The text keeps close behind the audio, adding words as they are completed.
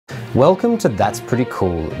Welcome to That's Pretty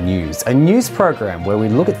Cool News, a news program where we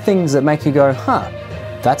look at things that make you go, huh,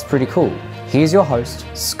 that's pretty cool. Here's your host,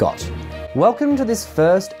 Scott. Welcome to this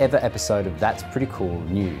first ever episode of That's Pretty Cool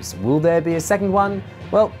News. Will there be a second one?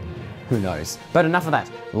 Well, who knows? But enough of that.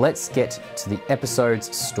 Let's get to the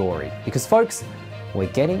episode's story. Because folks, we're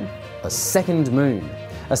getting a second moon.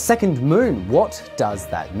 A second moon, what does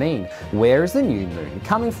that mean? Where is the new moon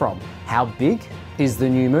coming from? How big is the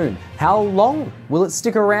new moon? How long will it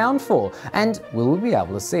stick around for? And will we be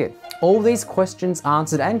able to see it? All these questions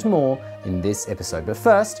answered and more in this episode. But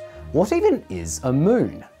first, what even is a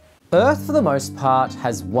moon? Earth, for the most part,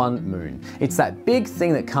 has one moon. It's that big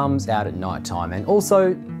thing that comes out at night time and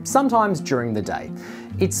also sometimes during the day.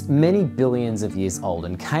 It's many billions of years old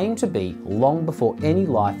and came to be long before any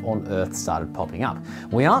life on Earth started popping up.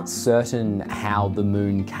 We aren't certain how the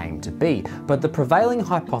moon came to be, but the prevailing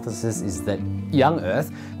hypothesis is that young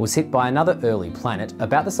Earth was hit by another early planet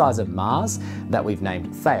about the size of Mars that we've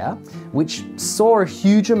named Theia, which saw a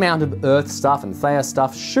huge amount of Earth stuff and Theia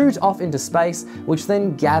stuff shoot off into space, which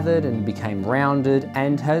then gathered and became rounded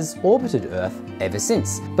and has orbited Earth ever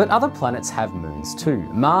since. But other planets have moons too.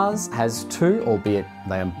 Mars has two, albeit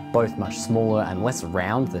they are both much smaller and less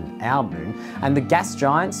round than our moon, and the gas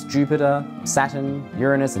giants Jupiter, Saturn,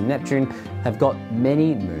 Uranus and Neptune have got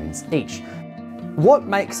many moons each. What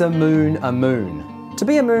makes a moon a moon? To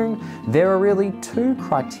be a moon, there are really two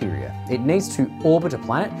criteria. It needs to orbit a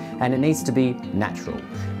planet and it needs to be natural.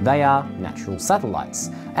 They are natural satellites.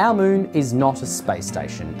 Our moon is not a space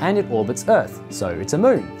station and it orbits Earth, so it's a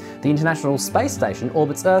moon. The International Space Station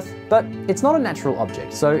orbits Earth, but it's not a natural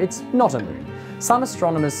object, so it's not a moon. Some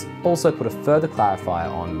astronomers also put a further clarifier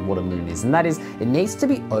on what a moon is, and that is it needs to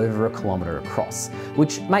be over 1 kilometre across,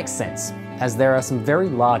 which makes sense, as there are some very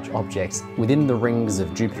large objects within the rings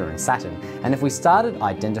of Jupiter and Saturn, and if we started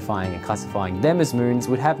identifying and classifying them as moons,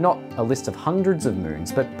 we'd have not a list of hundreds of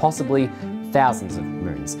moons, but possibly thousands of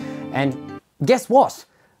moons. And guess what?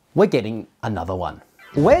 We're getting another one.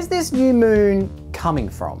 Where's this new moon coming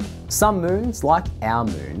from? Some moons, like our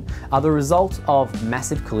moon, are the result of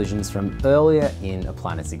massive collisions from earlier in a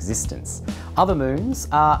planet's existence. Other moons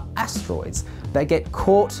are asteroids that get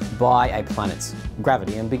caught by a planet's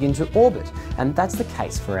gravity and begin to orbit, and that's the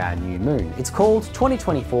case for our new moon. It's called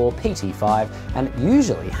 2024 PT5 and it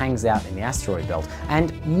usually hangs out in the asteroid belt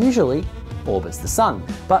and usually orbits the Sun,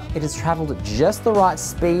 but it has travelled at just the right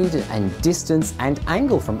speed and distance and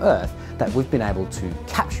angle from Earth that we've been able to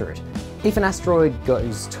capture it. If an asteroid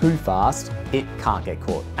goes too fast, it can't get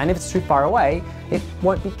caught, and if it's too far away, it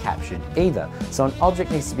won't be captured either. So an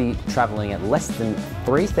object needs to be travelling at less than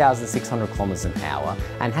 3,600 kilometres an hour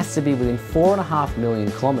and has to be within 4.5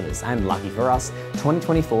 million kilometres, and lucky for us,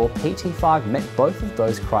 2024 PT5 met both of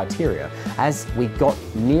those criteria as we got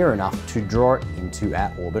near enough to draw it into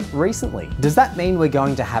our orbit recently. Does that mean we're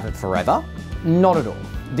going to have it forever? Not at all.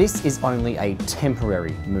 This is only a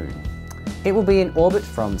temporary moon. It will be in orbit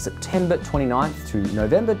from September 29th to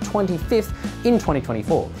November 25th in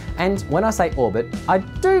 2024. And when I say orbit, I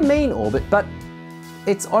do mean orbit, but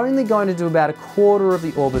it's only going to do about 1/4 of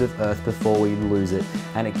the orbit of Earth before we lose it,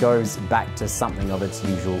 and it goes back to something of its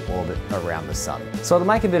usual orbit around the Sun. So it'll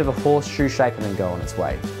make a bit of a horseshoe shape and then go on its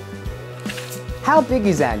way. How big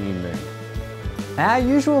is our new moon? Our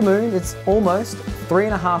usual moon is almost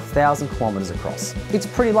 3,500 kilometres across. It's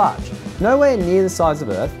pretty large. Nowhere near the size of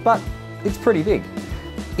Earth, but it's pretty big.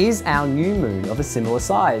 Is our new moon of a similar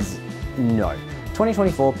size? No.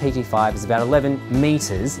 2024 PT5 is about 11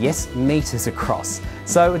 metres, yes, metres across.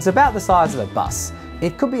 So it's about the size of a bus.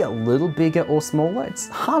 It could be a little bigger or smaller. It's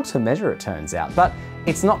hard to measure, it turns out, but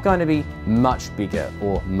it's not going to be much bigger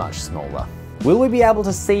or much smaller. Will we be able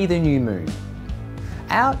to see the new moon?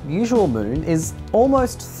 Our usual moon is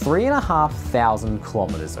almost 3,500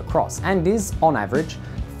 kilometres across and is, on average,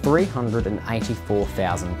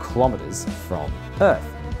 384,000 kilometres from Earth.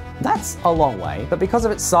 That's a long way, but because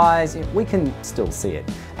of its size, we can still see it.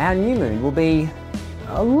 Our new moon will be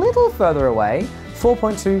a little further away,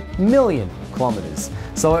 4.2 million kilometres.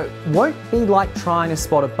 So it won't be like trying to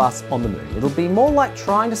spot a bus on the moon. It'll be more like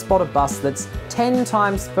trying to spot a bus that's 10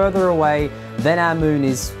 times further away than our moon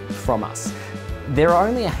is from us. There are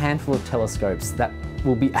only a handful of telescopes that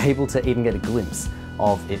will be able to even get a glimpse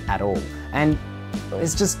of it at all. And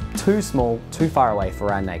it's just too small, too far away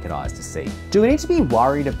for our naked eyes to see. Do we need to be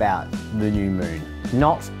worried about the new moon?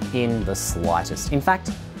 Not in the slightest. In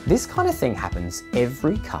fact, this kind of thing happens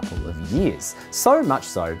every couple of years. So much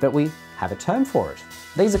so that we have a term for it.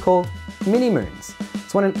 These are called mini-moons.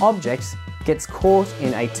 It's when an object gets caught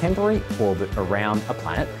in a temporary orbit around a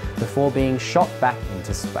planet before being shot back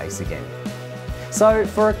into space again. So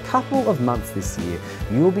for a couple of months this year,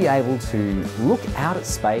 you'll be able to look out at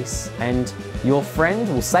space and your friend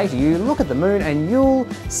will say to you, look at the moon, and you'll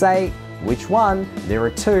say, which one? There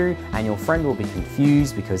are two, and your friend will be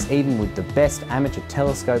confused because even with the best amateur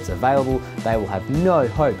telescopes available, they will have no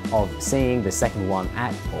hope of seeing the second one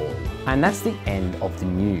at all. And that's the end of the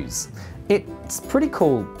news. It's pretty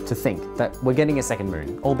cool to think that we're getting a second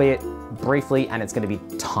moon, albeit briefly, and it's going to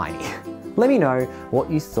be tiny. Let me know what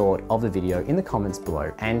you thought of the video in the comments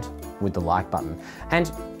below and with the like button. And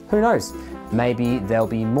who knows, maybe there'll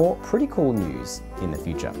be more pretty cool news in the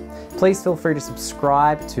future. Please feel free to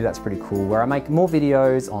subscribe to That's Pretty Cool, where I make more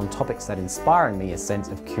videos on topics that inspire in me a sense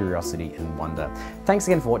of curiosity and wonder. Thanks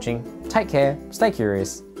again for watching, take care, stay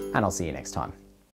curious, and I'll see you next time.